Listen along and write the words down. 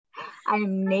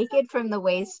I'm naked from the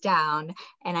waist down,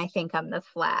 and I think I'm the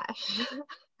Flash.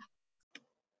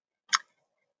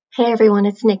 Hey everyone,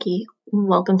 it's Nikki.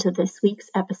 Welcome to this week's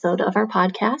episode of our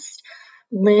podcast.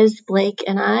 Liz, Blake,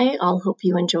 and I all hope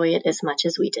you enjoy it as much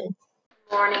as we did.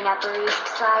 Morning, Upper East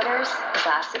Siders.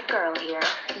 Gossip Girl here.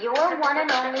 Your one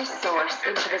and only source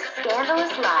into the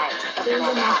scandalous lives of the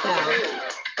Manhattan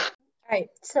elite. All right,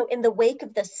 so in the wake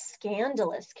of the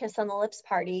scandalous Kiss on the Lips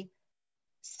party,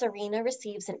 Serena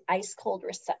receives an ice-cold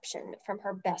reception from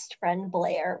her best friend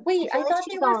Blair. Wait, I thought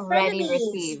they were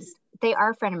frenemies. They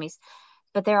are frenemies,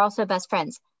 but they're also best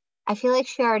friends. I feel like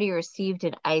she already received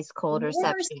an ice-cold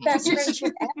reception. Worst best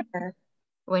friendship ever.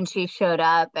 When she showed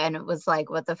up and it was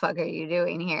like, what the fuck are you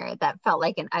doing here? That felt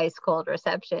like an ice-cold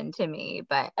reception to me,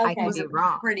 but I could be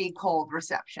wrong. Pretty cold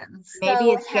receptions. Maybe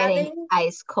it's getting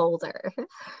ice colder.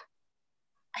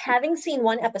 Having seen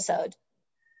one episode,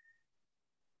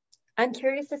 I'm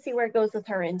curious to see where it goes with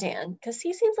her and Dan, because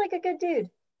he seems like a good dude.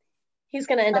 He's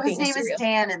going to end up being his name is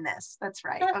Dan in this. That's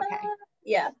right. Okay.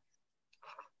 Yeah.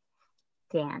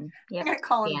 Dan. Yep. I'm going to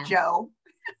call him Joe.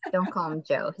 Don't call him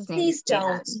Joe. Please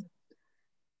don't.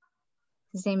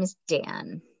 His name is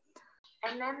Dan.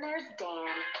 And then there's Dan,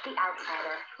 the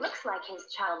outsider. Looks like his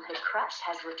childhood crush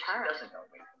has returned. Doesn't know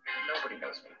me. Nobody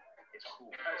knows me. It's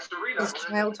cool. Serena, his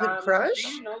childhood crush? Do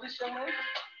you know this young lady?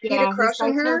 He had a crush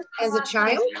on her as a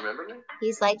child? Do you remember me?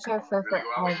 He's liked her for Really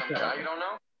go out with some guy forever. you don't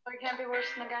know? Well, it can't be worse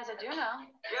than the guys I do know.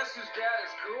 Guess whose dad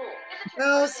is cool?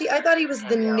 Oh, see, I thought he was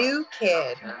the new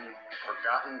kid.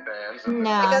 Forgotten bands.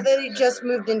 No. I thought that he just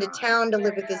moved into town to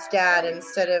live with his dad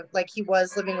instead of like he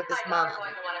was living with his mom. Going to one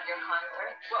of your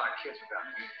concerts. Well, our kids are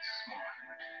bound to be smart.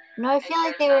 No, I feel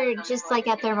like they were just like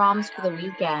at their mom's for the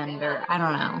weekend, or I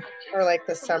don't know. Or like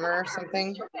the summer or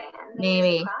something.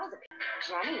 Maybe.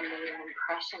 Jenny made an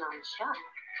impression on Chuck.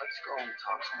 Let's go and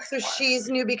talk So she's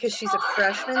new because she's a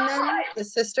freshman then? The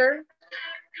sister?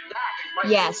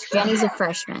 Yes, Jenny's a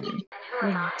freshman.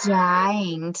 We're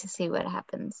dying to see what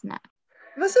happens next.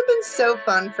 It must have been so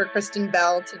fun for Kristen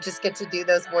Bell to just get to do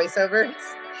those voiceovers.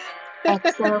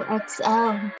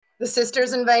 XOXO. The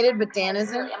sister's invited, but Dan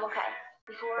isn't. I'm okay.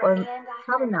 Before Or and after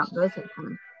probably not both of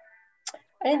them.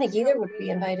 I didn't think either would be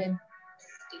invited.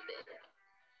 Stupid.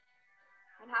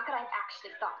 And how could I have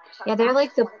actually thought that Chuck Yeah, they're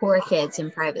like the wanted to poor talk kids to in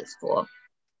me? private school.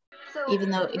 So Even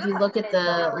though if your you look at husband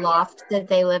is the Gloria. loft that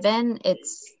they live in,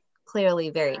 it's clearly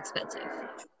very expensive.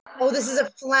 Oh, this is a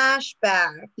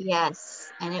flashback.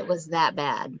 Yes, and it was that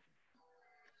bad.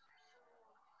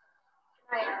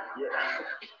 Right. Yeah.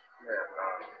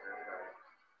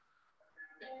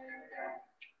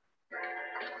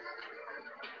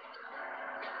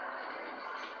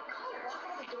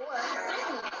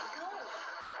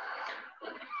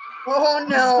 Oh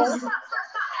no. I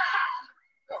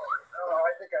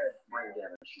think I brain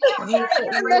damage.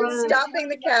 And then stopping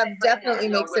the cab definitely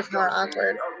makes it more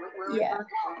awkward. Yeah.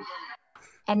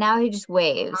 And now he just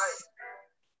waves.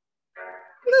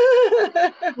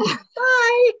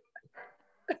 Bye.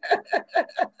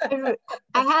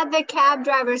 I had the cab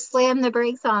driver slam the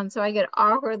brakes on so I could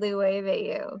awkwardly wave at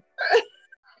you.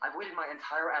 I've waited my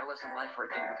entire adolescent life for a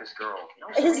date with this girl.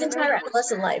 His entire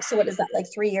adolescent life. So what is that, like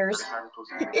 3 years?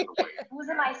 It was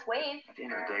a nice wave. At the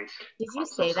end of the date. Did you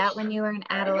say that when you were an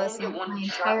adolescent? My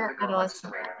entire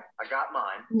adolescent. I got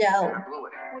mine. No. I blew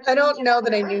it. I don't know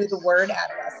that I knew the word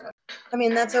adolescent. I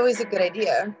mean, that's always a good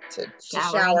idea to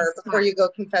shower before you go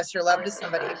confess your love to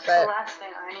somebody, but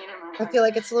I feel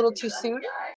like it's a little too soon.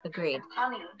 Agreed.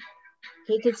 Honey.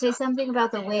 He could say something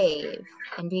about the wave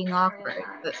and being awkward,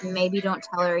 but maybe don't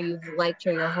tell her you've liked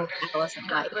her your whole adolescent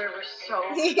life. We were so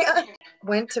Yeah.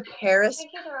 Went to Paris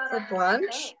for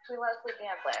brunch. We love sleeping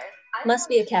at Blair's. Must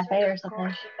be a cafe or something.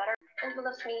 She's better. Who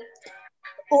loves me?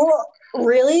 Oh,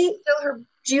 really? Still her.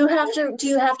 Do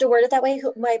you have to word it that way?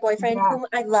 My boyfriend, Yeah. whom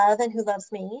I love and who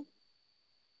loves me?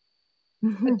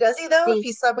 Does he though? If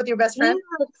he slept with your best He friend?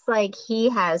 looks like he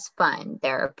has fun.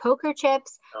 There are poker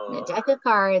chips, and a deck of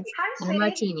cards, and a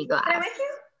martini glass.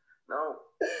 No.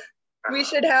 We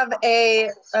should have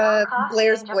a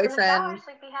Blair's boyfriend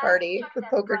party with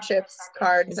poker chips,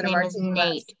 cards, His and a name is martini glass.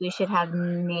 Nate. We should have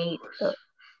Nate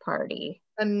party.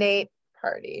 A Nate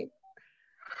party.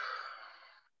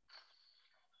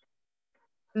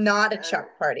 Not a Chuck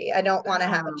party. I don't want to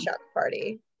have a Chuck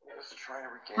party.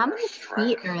 How many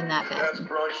feet are in that That's bed?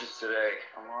 brunches today.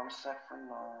 Alarm set for 9.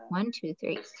 1, 2,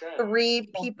 3, It's 10. 3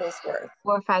 people's worth.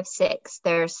 4, 5, 6.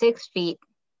 There are 6 feet.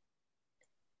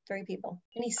 3 people.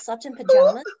 And he slept in Who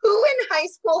pajamas? in high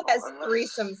school has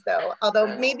threesomes though?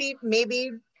 Although maybe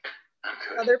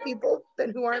other people than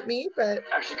who aren't me, but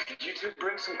Actually, could you two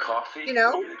bring some coffee? You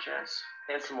know? Give it a chance.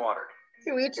 And some water.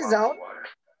 to each his Lots of own. water.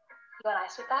 You want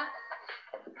ice with that?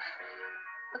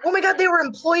 Oh my God, they were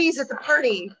employees at the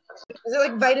party. Is it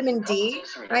like vitamin D?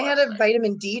 I had a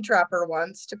vitamin D dropper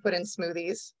once to put in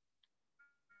smoothies.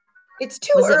 It's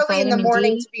too early in the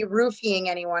morning to be roofing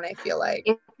anyone, I feel like.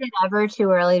 Is it ever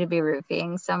too early to be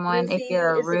roofing someone if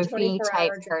you're a roofie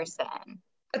type person?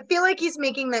 I feel like he's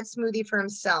making that smoothie for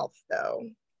himself, though.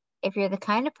 If you're the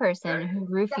kind of person who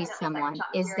roofies someone,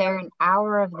 is there an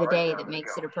hour of the day that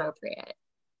makes it appropriate?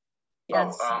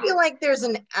 Yes. I feel like there's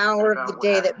an hour of the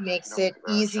day that makes it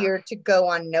easier to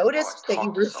go unnoticed that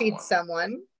you roofied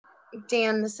someone.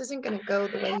 Dan, this isn't going to go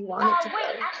the way you want it to go.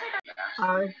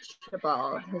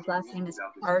 Archibald. His last name is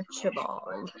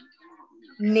Archibald.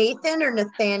 Nathan or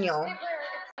Nathaniel?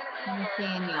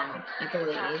 Nathaniel, I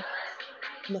believe.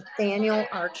 Nathaniel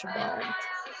Archibald.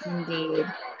 Indeed.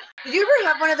 Did you ever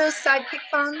have one of those sidekick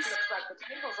phones?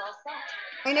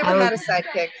 I never had a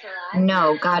sidekick.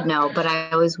 No, God no, but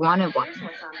I always wanted one.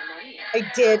 I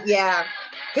did, yeah.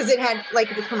 Because it had,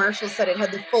 like the commercial said, it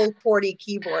had the full QWERTY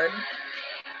keyboard.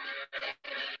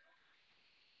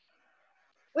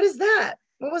 What is that?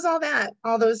 What was all that?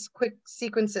 All those quick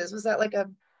sequences? Was that like a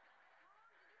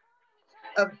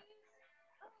I can't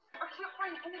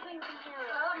find anything in here.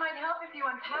 Well, it might help if you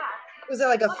unpack. Was that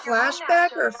like a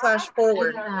flashback or a flash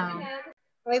forward?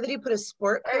 Why did he put a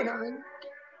sport coat on?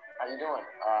 How you doing?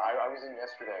 I was in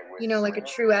yesterday with, you know, like a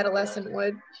true adolescent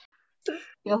would.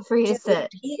 Feel free to sit.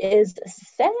 He is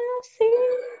sassy.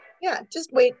 Yeah,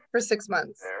 just wait for 6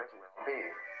 months.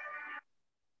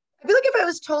 I feel like if I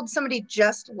was told somebody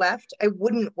just left, I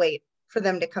wouldn't wait for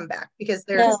them to come back because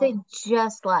they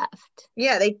just left.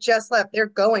 Yeah, they just left. They're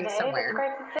going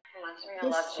somewhere.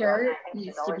 His shirt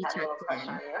needs to be tucked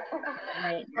in.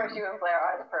 Right. Of course, you and Blair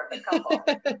are the perfect couple.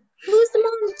 Who's the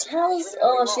mom who tells,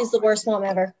 oh, she's the worst mom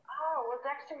ever? Oh, well,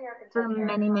 Dexter here can for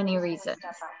many, many reasons.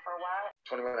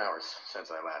 21 hours since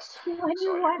I last.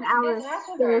 21 hours,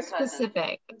 so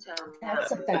specific.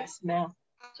 That's a fast math.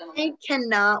 I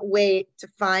cannot wait to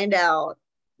find out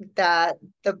that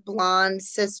the blonde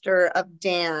sister of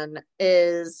Dan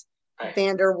is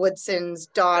Vander Woodson's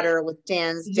daughter with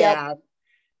Dan's dad.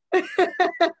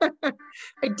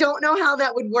 I don't know how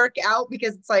that would work out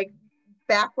because it's like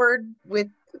backward with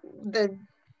the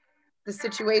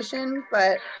situation,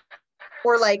 but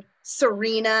or like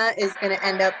Serena is going to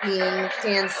end up being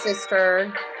Dan's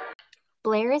sister.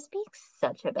 Blair is being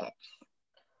such a bitch.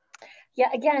 Yeah,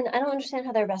 again, I don't understand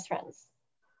how they're best friends.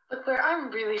 Look, Blair,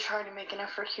 I'm really trying to make an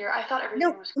effort here. I thought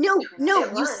everything was No,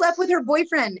 you slept with her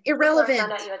boyfriend. Irrelevant. I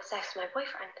found out you had sex with my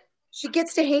boyfriend. She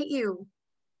gets to hate you.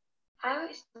 I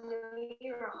always knew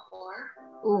you were a whore.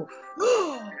 Oof.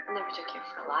 I never took you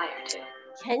for a liar, too.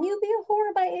 Can you be a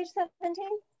whore by age 17?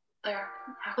 Blair,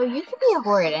 oh, you can be a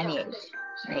whore at any age.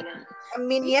 I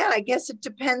mean, yeah, I guess it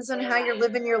depends on how you're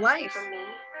living your life.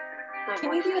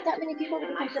 Can you be with that many people to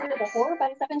be considered a whore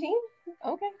by 17?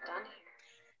 Okay.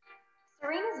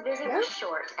 Serena's visit was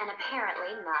short and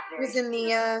apparently not very. It was in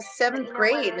the 7th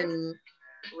grade, and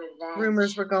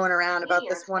rumors were going around about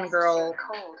this one girl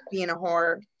being a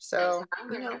whore. So,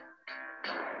 you know.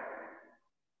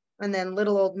 And then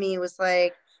little old me was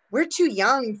like, we're too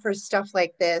young for stuff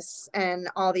like this. And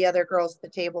all the other girls at the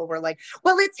table were like,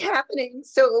 well, it's happening,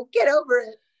 so get over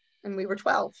it. And we were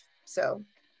 12, so.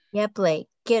 Yeah, Blake,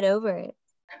 get over it.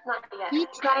 Not yet. He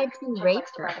tried to rape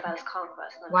her.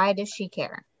 Why does she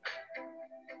care?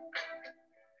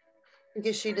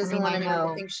 Because she doesn't want anyone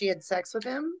to think she had sex with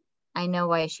him? I know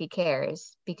why she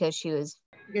cares. Because she was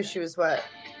what?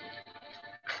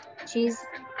 She's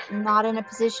not in a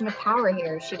position of power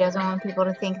here. She doesn't want people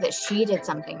to think that she did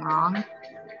something wrong.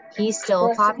 He's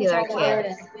still a popular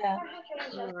kid.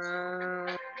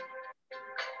 Yeah.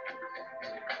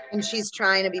 And she's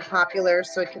trying to be popular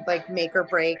so it could like make or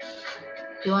break.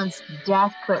 She wants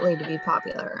desperately to be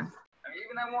popular.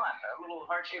 Even I want a little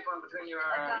heart-shaped one between your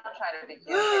I'll try to be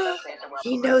cute.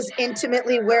 He knows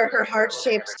intimately where her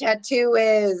heart-shaped tattoo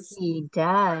is. He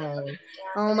does.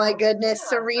 Oh my goodness.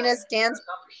 Serena's Dan's,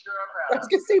 I was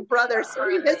gonna say brother,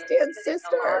 Serena's Dan's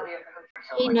sister.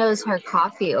 He knows her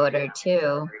coffee order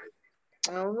too.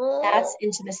 Oh. That's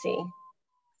intimacy.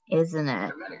 Isn't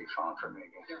it?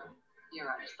 You're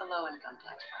right. It's the low income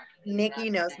tax bracket. Nikki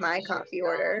knows my coffee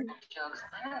order.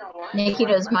 Nikki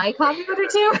knows my coffee order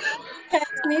too?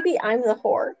 Maybe I'm the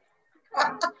whore.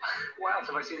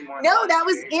 No, that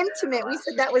was intimate. We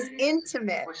said that was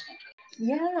intimate.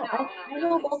 Yeah, I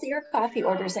know both of your coffee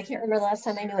orders. I can't remember the last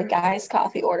time I knew a guy's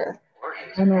coffee order.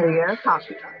 I know your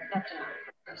coffee order. I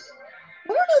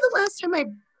don't know the last time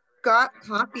I got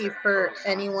coffee for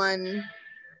anyone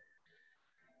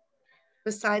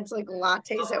besides like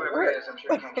lattes at work.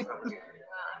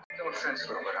 No offense,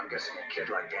 though, but I'm guessing a kid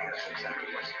like Dan is exactly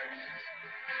what's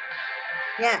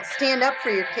Yeah, stand up for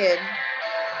your kid.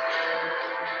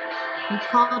 He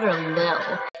called her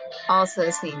Lil. Also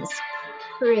seems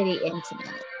pretty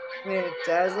intimate. It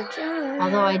does.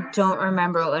 Although I don't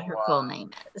remember what her full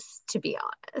name is, to be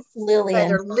honest. Lillian.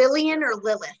 Either Lillian or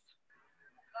Lilith.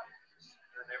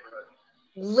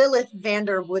 Lilith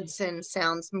Vanderwoodson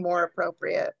sounds more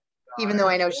appropriate, even though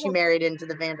I know she married into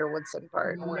the Vanderwoodson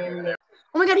part.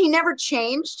 Oh my God, he never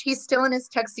changed. He's still in his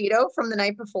tuxedo from the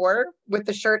night before with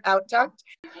the shirt out tucked.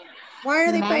 Why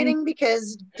are they fighting?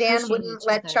 Because Dan wouldn't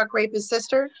let Chuck rape his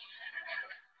sister?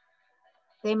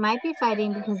 They might be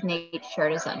fighting because Nate's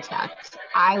shirt is untucked.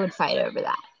 I would fight over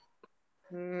that.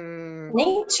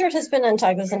 Nate's shirt has been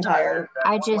untucked this entire.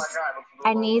 I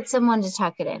need someone to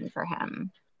tuck it in for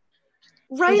him.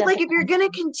 Right, like if you're gonna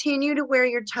continue to wear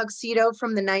your tuxedo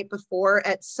from the night before,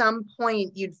 at some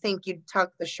point you'd think you'd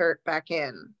tuck the shirt back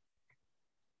in.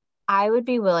 I would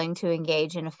be willing to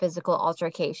engage in a physical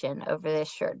altercation over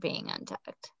this shirt being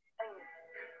untucked.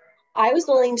 I was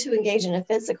willing to engage in a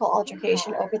physical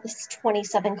altercation over the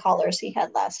 27 collars he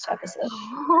had last episode.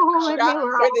 Oh,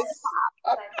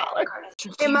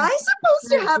 am I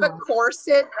supposed to have a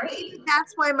corset?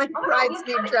 That's why my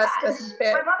bridesmaid dress doesn't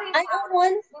fit. I own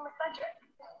one.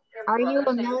 Are you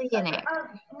a millionaire?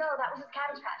 No, that was his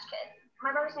Cabbage Patch Kid.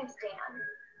 My brother's name's Dan.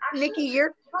 Actually, Nikki,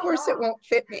 your corset won't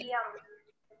fit me.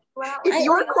 Well, If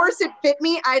your corset fit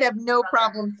me, I'd have no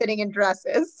problem fitting in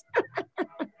dresses.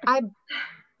 I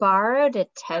borrowed a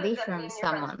teddy from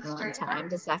someone one time.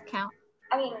 Does that count?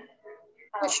 I mean,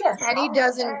 Sure. Teddy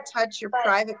doesn't touch your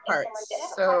private parts,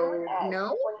 so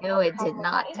no? No, it did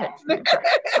not touch my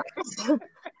private parts.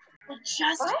 I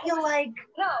just feel like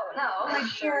no. my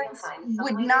parents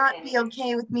would not be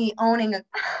okay with me owning a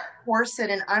corset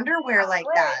and underwear like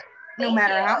that, no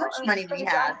matter how much money we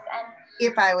had,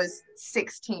 if I was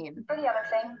 16. For the other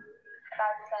thing,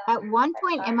 At one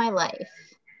point in my life,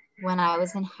 when I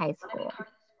was in high school,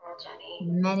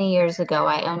 many years ago,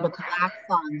 I owned a black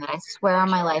fawn that I swear on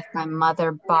my life my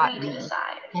mother bought me.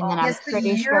 And then I'm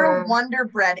pretty sure Wonder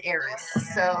Bread heiress,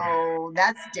 so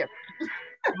that's different.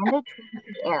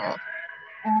 And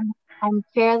I'm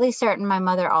fairly certain my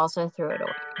mother also threw it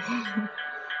away.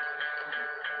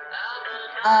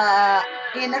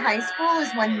 In high school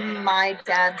is when my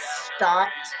dad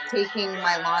stopped taking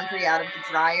my laundry out of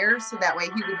the dryer, so that way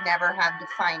he would never have to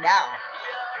find out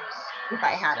if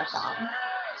I had a fawn.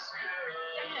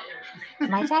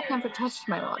 My dad never touched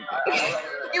my laundry.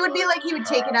 It would be like he would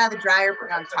take it out of the dryer, put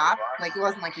it on top. Like, it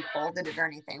wasn't like he folded it or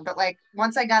anything. But like,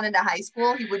 once I got into high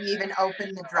school, he wouldn't even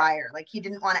open the dryer. Like, he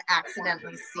didn't want to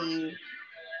accidentally see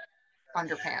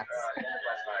underpants.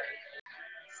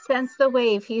 Since the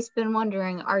wave, he's been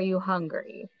wondering, are you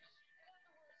hungry?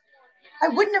 I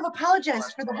wouldn't have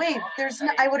apologized for the wave.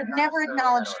 I would have never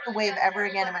acknowledged the wave ever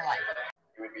again in my life.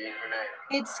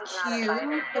 It's cute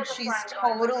that she's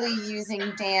totally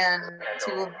using Dan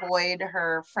to avoid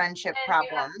her friendship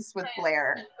problems with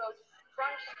Blair.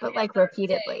 But like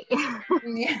repeatedly.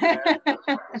 Yeah.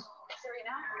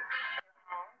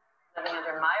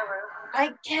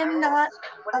 I cannot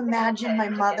imagine my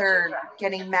mother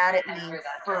getting mad at me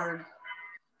for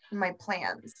my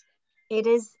plans. It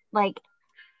is like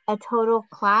a total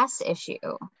class issue.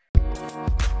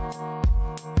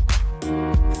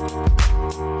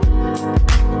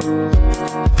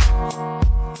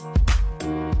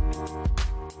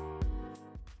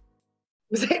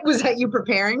 Was that you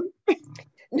preparing?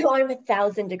 No, I'm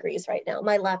 1,000 degrees right now.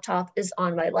 My laptop is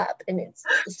on my lap and it's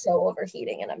so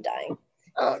overheating and I'm dying.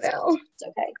 Oh no. It's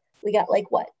okay. We got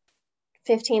like what?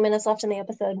 15 minutes left in the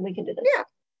episode and we can do this. Yeah,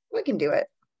 we can do it.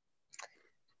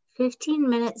 15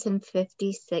 minutes and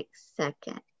 56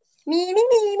 seconds. Me.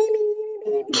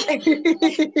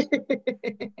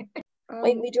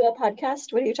 Wait, we do a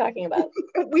podcast? What are you talking about?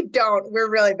 We don't. We're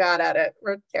really bad at it.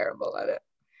 We're terrible at it.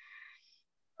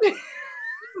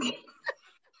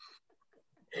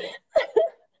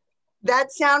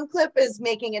 That sound clip is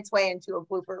making its way into a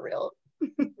blooper reel.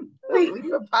 Wait, we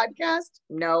do a podcast?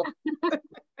 No.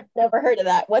 Never heard of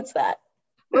that. What's that?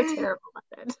 We're terrible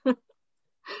at it.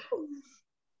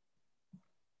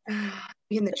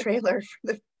 Be in the trailer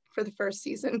for the first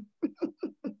season.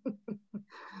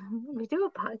 We do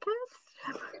a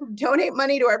podcast? Donate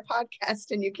money to our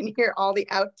podcast and you can hear all the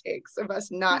outtakes of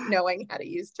us not knowing how to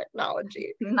use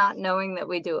technology. Not knowing that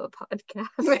we do a podcast.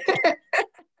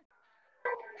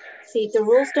 See, the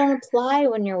rules don't apply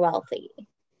when you're wealthy.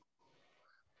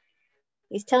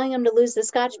 He's telling him to lose the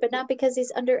scotch, but not because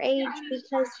he's underage,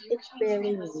 because it's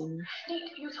barely noon.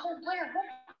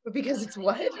 Because it's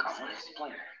what?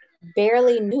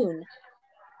 Barely noon.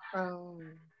 Oh.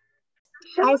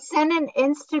 I sent an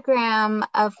Instagram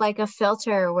of like a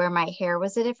filter where my hair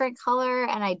was a different color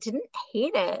and I didn't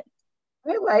hate it.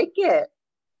 I like it.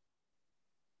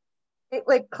 It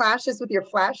like clashes with your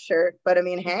flash shirt, but I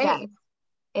mean, hey.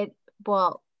 Yeah.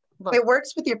 Well, look. It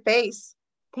works with your face.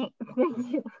 Thank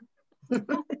you.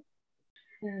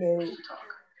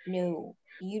 No.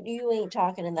 You ain't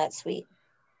talking in that suite.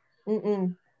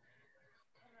 Mm-mm.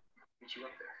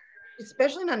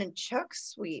 Especially not in Chuck's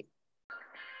suite.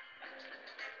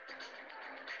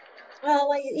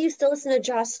 Well, I used to listen to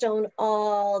Joss Stone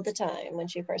all the time when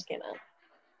she first came out.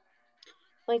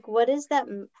 Like, what is that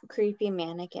creepy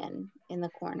mannequin in the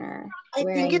corner? I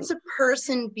think it's a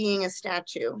person being a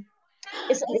statue.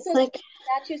 It's like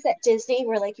statues at Disney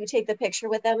where like you take the picture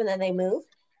with them and then they move.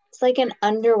 It's like an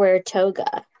underwear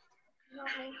toga.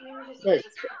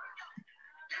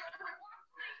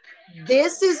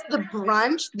 This is the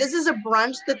brunch. This is a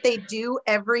brunch that they do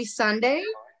every Sunday.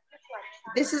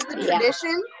 This is the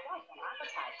tradition.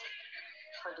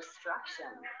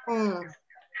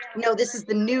 No, this is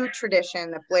the new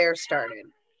tradition that Blair started.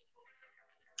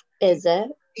 Is it?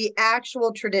 The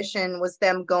actual tradition was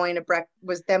them going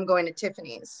to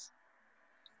Tiffany's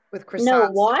with croissants. No,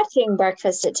 watching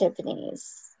Breakfast at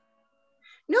Tiffany's.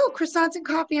 No, croissants and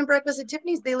coffee and breakfast at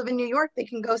Tiffany's. They live in New York. They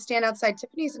can go stand outside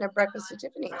Tiffany's and have breakfast at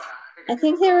Tiffany's. I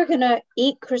think they were gonna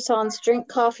eat croissants, drink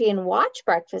coffee, and watch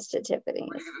Breakfast at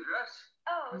Tiffany's.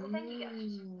 Oh, it's a thank you gift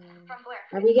from Blair.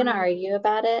 Are we gonna argue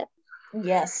about it?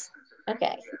 Yes.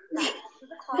 Okay.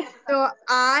 So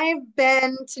I've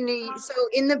been to New York. So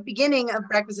in the beginning of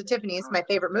Breakfast at Tiffany's, my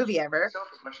favorite movie ever,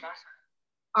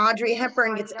 Audrey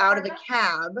Hepburn gets out of a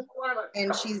cab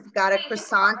and she's got a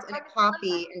croissant and a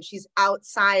coffee and she's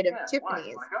outside of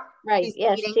Tiffany's. Right. She's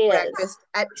yes, eating she breakfast is.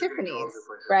 At Tiffany's.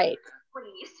 Right.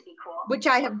 Which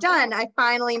I have done. I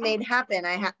finally made happen.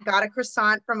 I got a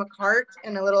croissant from a cart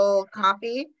and a little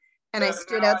coffee, and I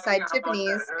stood outside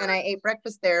Tiffany's and I ate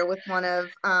breakfast there with one of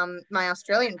my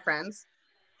Australian friends.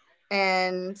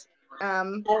 And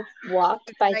I've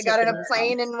walked by I got on a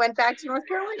plane and went back to North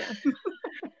Carolina.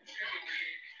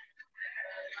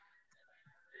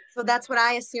 So that's what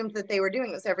I assumed that they were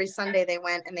doing. Was every Sunday they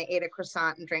went and they ate a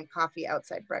croissant and drank coffee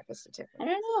outside Breakfast at Tiffany's. I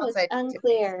don't know. It's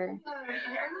unclear.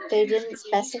 They didn't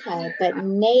specify, but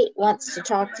Nate wants to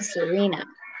talk to Serena.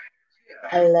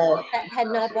 Hello. That head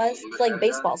nod was? It's like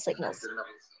baseball signals.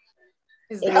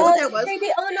 Is that what that was?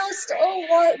 Baby. Oh no!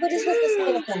 What is with this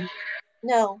mannequin?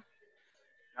 No.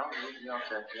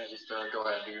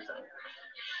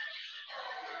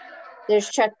 There's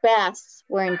Chuck Bass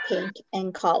wearing pink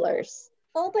and collars.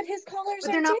 Oh, but his collars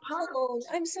are different.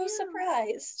 I'm so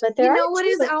surprised. But you know what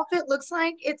his outfit looks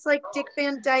like? It's like Dick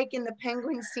Van Dyke in the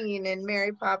penguin scene in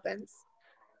Mary Poppins.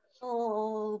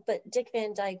 Oh, but Dick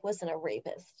Van Dyke wasn't a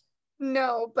rapist.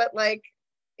 No, but like,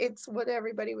 it's what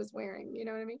everybody was wearing. You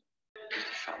know what I mean?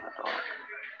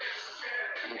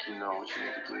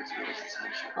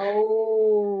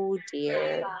 Oh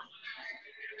dear.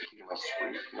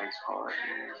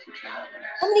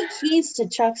 How many keys to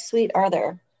Chuck's suite are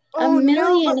there? A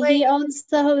million. No, he owns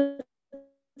the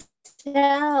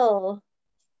hotel.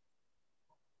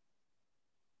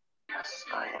 Yes,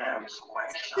 I am.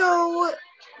 So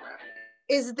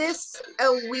is this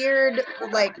a weird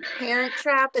like parent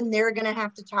trap and they're gonna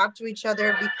have to talk to each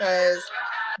other because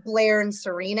Blair and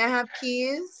Serena have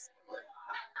keys?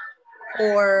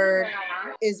 Or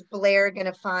is Blair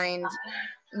gonna find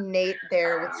Nate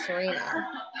there with Serena?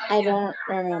 I don't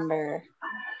remember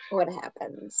what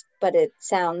happens, but it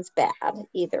sounds bad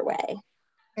either way.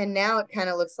 And now it kind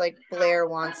of looks like Blair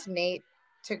wants Nate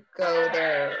to go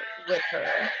there with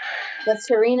her. But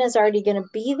Serena's already going to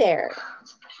be there,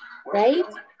 right?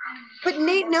 But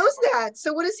Nate knows that.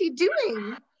 So what is he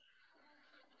doing?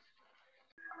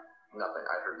 Nothing.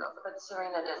 I heard nothing. But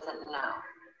Serena doesn't know.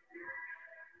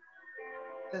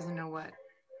 Doesn't know what?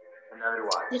 Neither do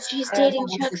I. That she's dating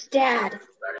Chuck's dad.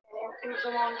 It was a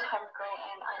long time ago,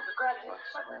 and I regret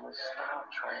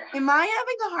it. Am I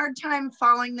having a hard time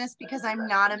following this because I'm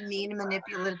not a mean,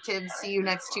 manipulative see you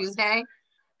next Tuesday?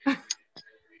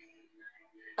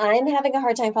 I'm having a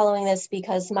hard time following this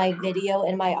because my video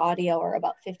and my audio are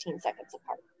about 15 seconds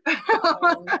apart.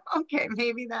 Okay,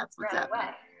 maybe that's what's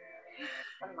happening.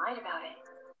 And lied about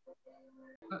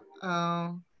it.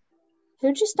 Oh.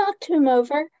 Who just knocked him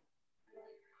over?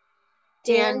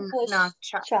 Dan pushed knocked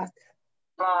Chuck.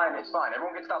 Fine, it's fine.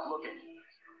 Everyone can stop looking.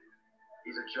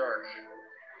 He's a jerk.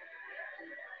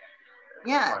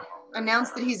 Yeah, announce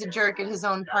that he's a jerk at his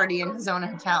own party in his own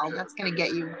hotel. That's going to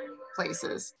get you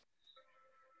places.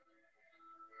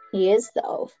 He is,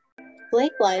 though.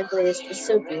 Blake Lively is just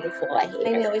so beautiful. I hate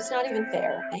I it. know, it's not even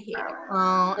fair. I hate it.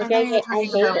 Oh, Like, I thought you were I talking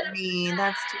hate about it. me.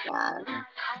 That's too bad.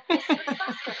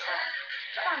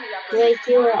 Blake,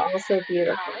 you are also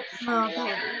beautiful. Oh,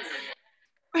 thanks.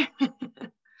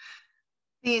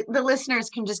 The listeners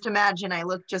can just imagine I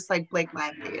look just like Blake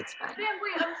Lively. It's fine. I'm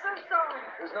so sorry.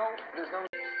 There's no.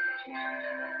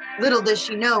 Little does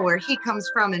she know where he comes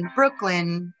from in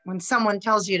Brooklyn. When someone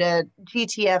tells you to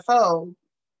GTFO,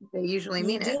 they usually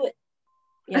mean do it.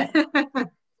 Yeah. And nowhere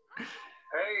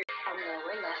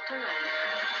left to run.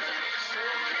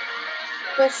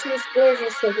 But she's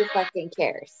gorgeous, so who fucking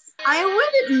cares? I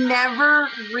would never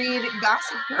read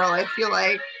Gossip Girl, I feel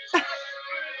like.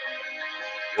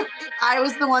 If I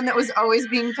was the one that was always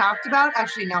being talked about.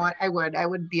 Actually, no, I would. I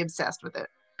would be obsessed with it.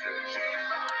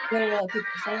 I don't know what people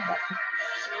say about it.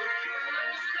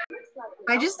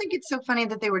 I just think it's so funny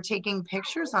that they were taking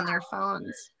pictures on their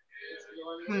phones.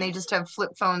 And they just have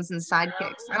flip phones and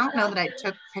sidekicks. I don't know that I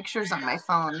took pictures on my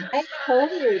phone. I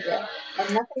totally did.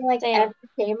 And nothing like Same. ever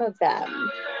came of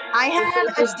them. I had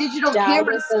a just digital died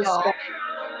camera with those still. stuff.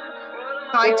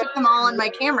 So I took them all on my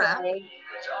camera.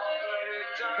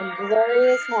 And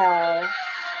blurry as hell.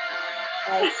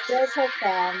 And I still took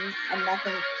them, and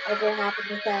nothing ever happened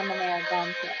with them, and they are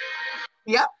gone too.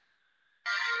 Yep.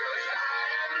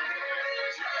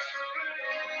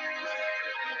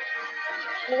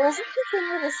 Wasn't the thing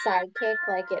with a sidekick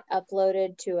like it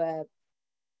uploaded to a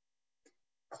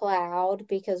cloud?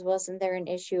 Because wasn't there an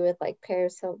issue with like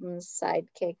Paris Hilton's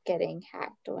sidekick getting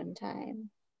hacked one time?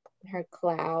 Her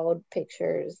cloud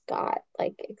pictures got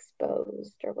like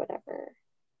exposed or whatever.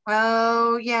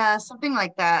 Oh yeah, something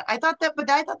like that. I thought that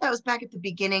was back at the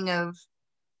beginning of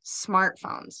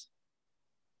smartphones.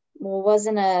 Well,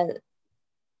 wasn't a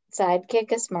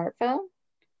sidekick a smartphone?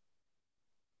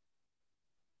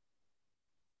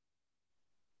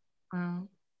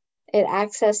 It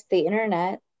accessed the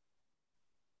internet.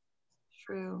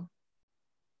 True.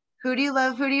 Who do you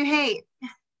love? Who do you hate?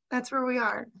 That's where we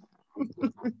are.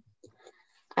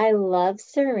 I love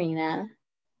Serena,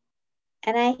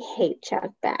 and I hate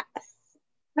Chuck Bass.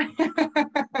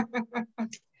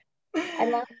 I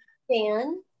love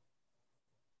Dan.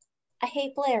 I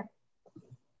hate Blair.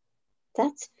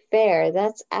 That's fair.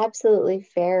 That's absolutely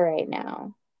fair right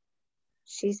now.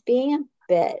 She's being a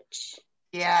bitch.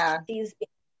 Yeah. She's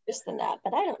worse than that,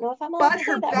 but I don't know if I'm allowed But to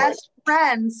say her that best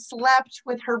friend slept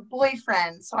with her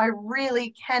boyfriend, so I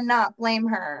really cannot blame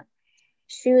her.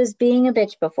 She was being a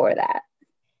bitch before that.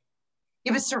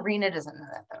 Yeah, but Serena doesn't know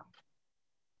that though.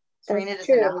 Serena That's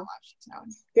doesn't know true. how much she's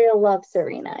known. Still love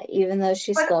Serena, even though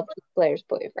she slept with Blair's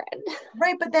boyfriend.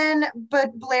 Right,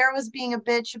 but Blair was being a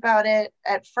bitch about it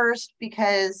at first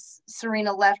because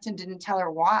Serena left and didn't tell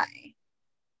her why.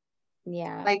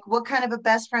 Yeah. Like, what kind of a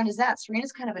best friend is that?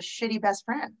 Serena's kind of a shitty best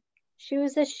friend. She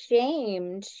was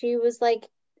ashamed. She was like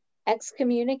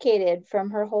excommunicated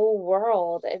from her whole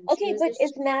world. And okay, but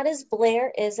as mad as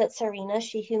Blair is at Serena,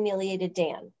 she humiliated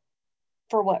Dan.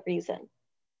 For what reason?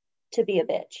 To be a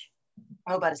bitch.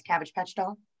 Oh, about his Cabbage Patch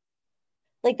doll?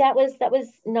 Like that was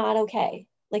not okay.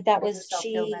 Like that was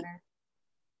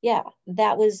yeah,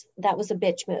 that was a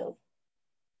bitch move.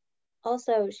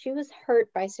 Also, she was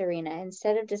hurt by Serena.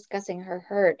 Instead of discussing her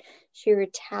hurt, she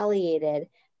retaliated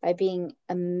by being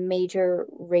a major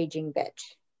raging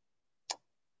bitch.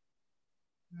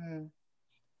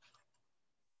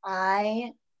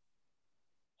 I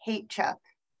hate Chuck.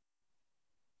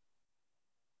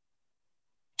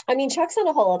 I mean, Chuck's on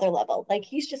a whole other level. Like,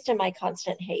 he's just in my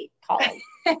constant hate column.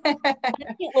 I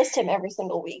can't list him every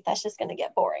single week. That's just going to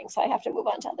get boring. So I have to move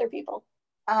on to other people.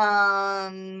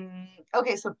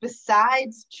 Okay, so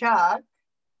besides Chuck,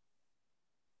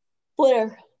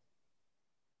 Blair.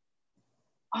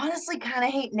 Honestly, kind of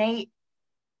hate Nate.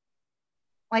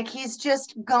 Like, he's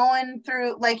just going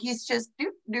through, like, he's just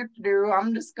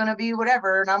I'm just gonna be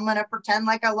whatever, and I'm gonna pretend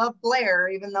like I love Blair,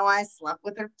 even though I slept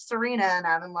with Serena and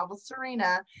I'm in love with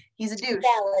Serena. He's a douche.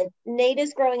 Valid. Nate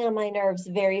is growing on my nerves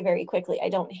very, very quickly. I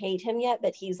don't hate him yet,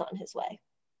 but he's on his way.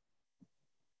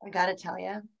 I gotta tell you,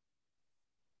 I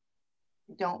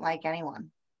don't like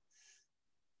anyone.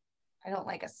 I don't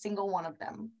like a single one of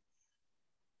them.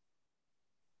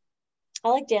 I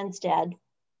like Dan's dad.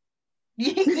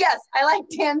 Yes, I like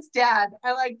Dan's dad.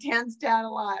 I like Dan's dad a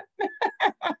lot.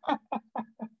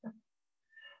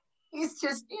 He's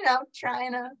just,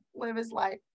 trying to live his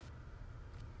life.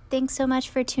 Thanks so much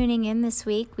for tuning in this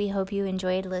week. We hope you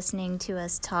enjoyed listening to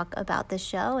us talk about the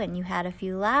show and you had a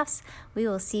few laughs. We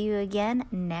will see you again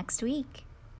next week.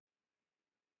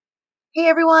 Hey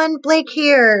everyone, Blake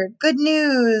here. Good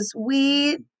news.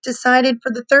 We decided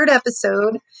for the third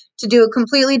episode to do a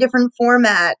completely different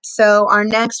format. So our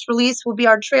next release will be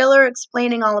our trailer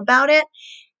explaining all about it.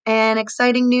 And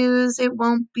exciting news, it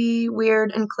won't be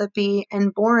weird and clippy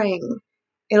and boring.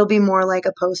 It'll be more like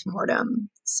a postmortem.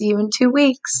 See you in 2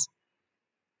 weeks.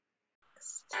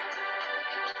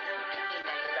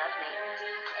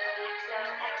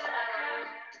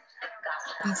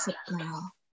 Gossip Girl.